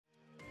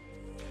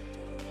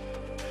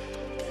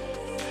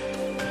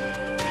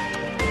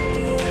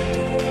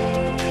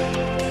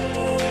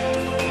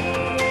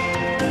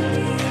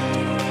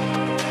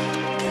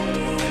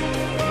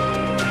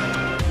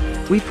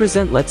we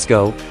present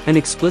LetsGo, an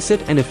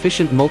explicit and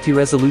efficient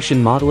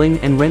multi-resolution modeling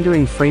and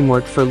rendering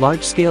framework for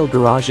large-scale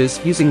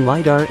garages using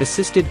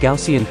LiDAR-assisted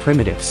Gaussian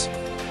primitives.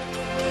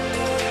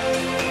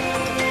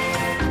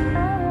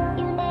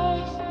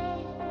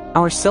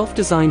 Our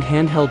self-designed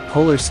handheld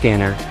polar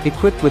scanner,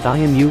 equipped with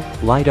IMU,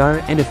 LiDAR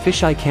and a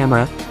fisheye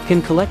camera,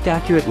 can collect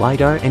accurate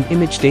LiDAR and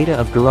image data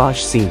of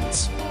garage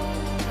scenes.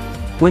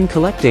 When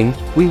collecting,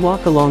 we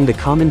walk along the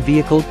common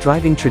vehicle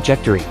driving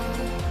trajectory.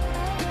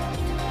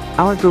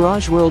 Our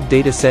GarageWorld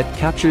dataset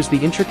captures the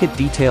intricate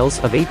details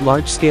of 8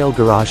 large-scale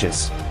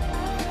garages.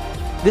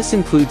 This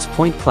includes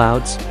point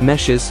clouds,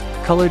 meshes,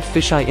 colored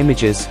fisheye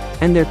images,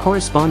 and their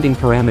corresponding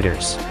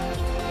parameters.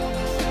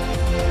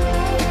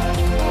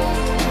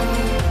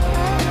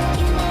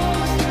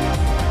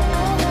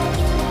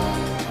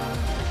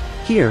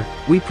 Here,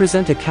 we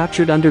present a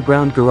captured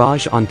underground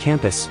garage on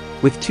campus,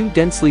 with 2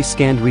 densely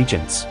scanned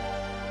regions.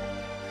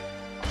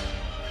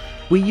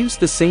 We use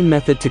the same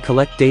method to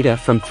collect data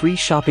from 3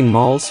 shopping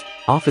malls,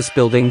 office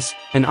buildings,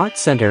 an art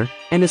center,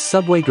 and a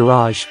subway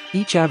garage,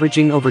 each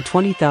averaging over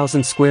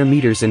 20,000 square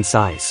meters in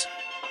size.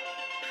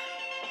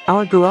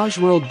 Our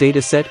GarageWorld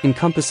dataset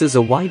encompasses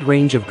a wide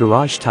range of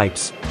garage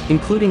types,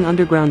 including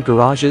underground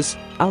garages,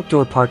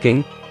 outdoor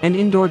parking, and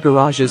indoor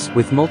garages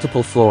with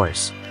multiple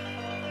floors.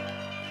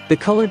 The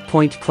colored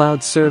point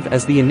clouds serve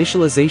as the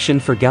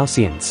initialization for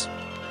Gaussians.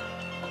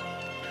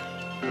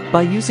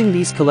 By using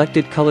these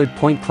collected colored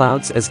point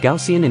clouds as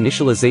Gaussian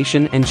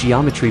initialization and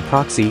geometry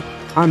proxy,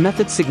 our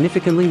method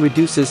significantly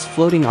reduces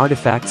floating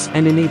artifacts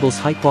and enables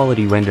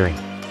high-quality rendering.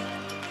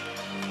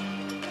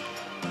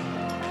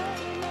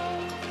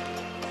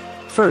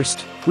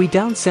 First, we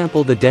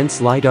downsample the dense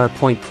LiDAR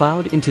point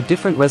cloud into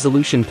different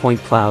resolution point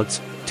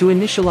clouds to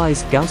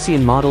initialize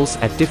Gaussian models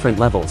at different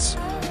levels.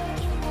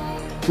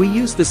 We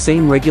use the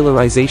same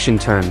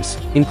regularization terms,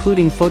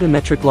 including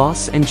photometric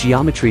loss and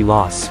geometry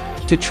loss,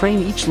 to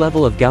train each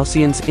level of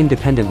Gaussians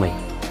independently.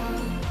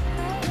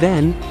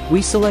 Then,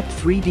 we select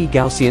 3D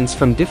Gaussians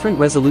from different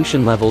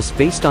resolution levels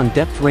based on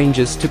depth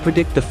ranges to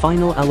predict the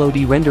final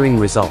LOD rendering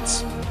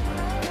results.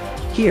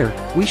 Here,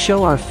 we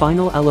show our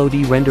final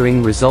LOD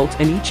rendering result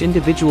and each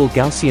individual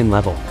Gaussian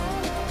level.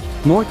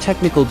 More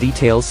technical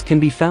details can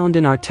be found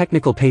in our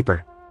technical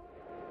paper.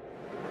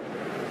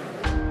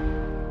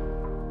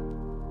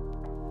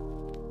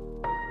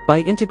 By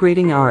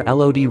integrating our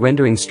LOD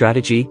rendering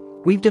strategy,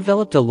 we've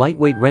developed a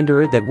lightweight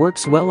renderer that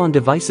works well on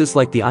devices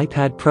like the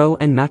iPad Pro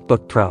and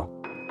MacBook Pro.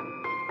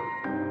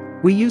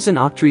 We use an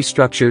octree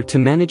structure to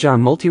manage our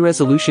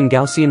multi-resolution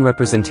Gaussian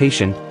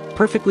representation,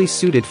 perfectly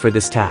suited for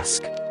this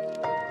task.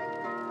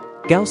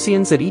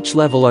 Gaussians at each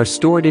level are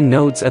stored in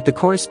nodes at the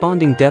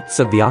corresponding depths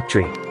of the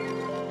octree.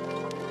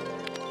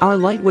 Our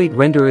lightweight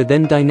renderer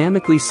then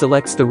dynamically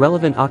selects the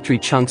relevant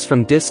octree chunks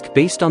from disk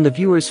based on the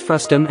viewer's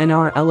frustum and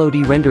our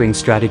LOD rendering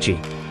strategy.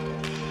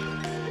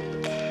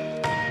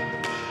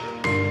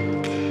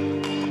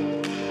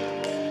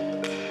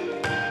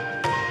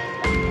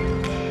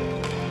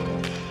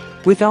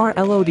 With our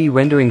LOD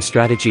rendering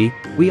strategy,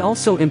 we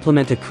also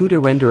implement a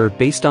CUDA renderer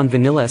based on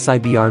vanilla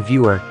SIBR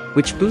viewer,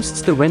 which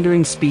boosts the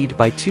rendering speed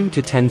by 2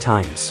 to 10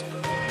 times.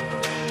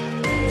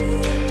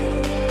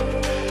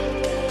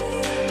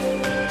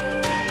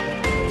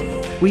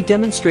 We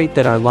demonstrate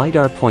that our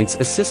LiDAR points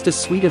assist a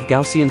suite of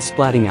Gaussian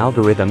splatting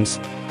algorithms,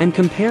 and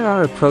compare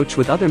our approach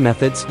with other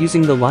methods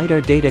using the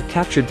LiDAR data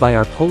captured by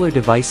our polar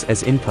device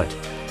as input.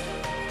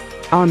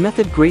 Our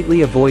method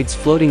greatly avoids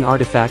floating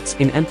artifacts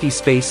in empty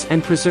space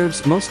and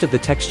preserves most of the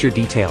texture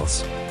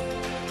details.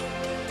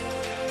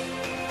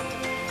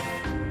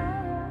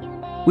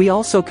 We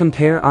also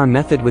compare our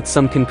method with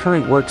some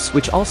concurrent works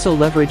which also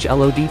leverage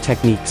LOD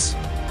techniques.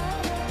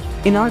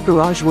 In our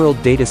GarageWorld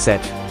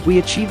dataset, we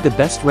achieve the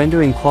best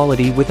rendering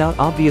quality without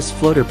obvious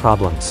floater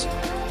problems.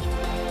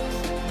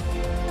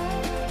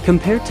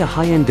 Compared to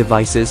high-end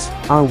devices,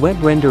 our web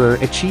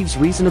renderer achieves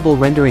reasonable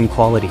rendering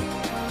quality.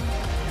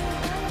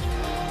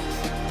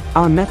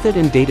 Our method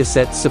and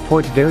dataset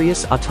support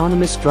various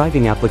autonomous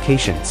driving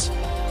applications,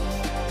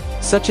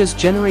 such as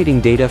generating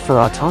data for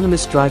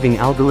autonomous driving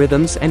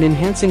algorithms and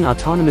enhancing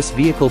autonomous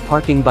vehicle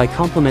parking by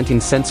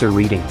complementing sensor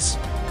readings.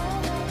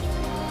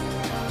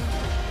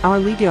 Our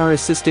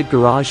LiDAR-assisted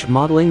garage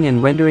modeling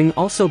and rendering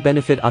also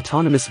benefit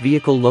autonomous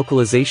vehicle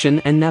localization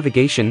and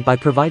navigation by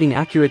providing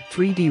accurate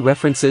 3D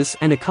references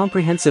and a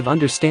comprehensive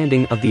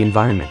understanding of the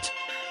environment.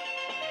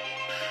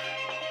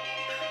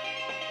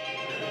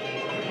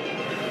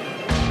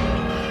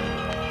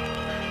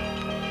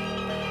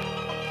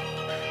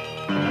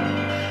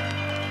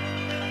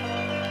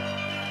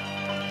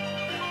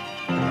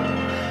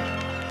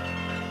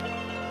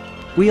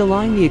 We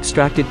align the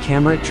extracted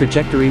camera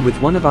trajectory with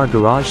one of our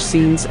garage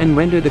scenes and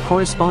render the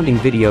corresponding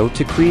video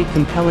to create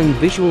compelling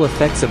visual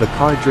effects of a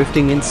car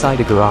drifting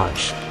inside a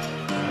garage.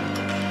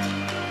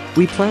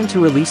 We plan to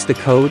release the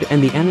code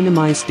and the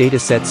anonymized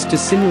datasets to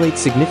simulate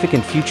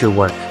significant future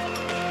work.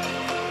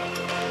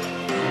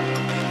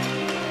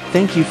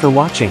 Thank you for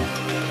watching.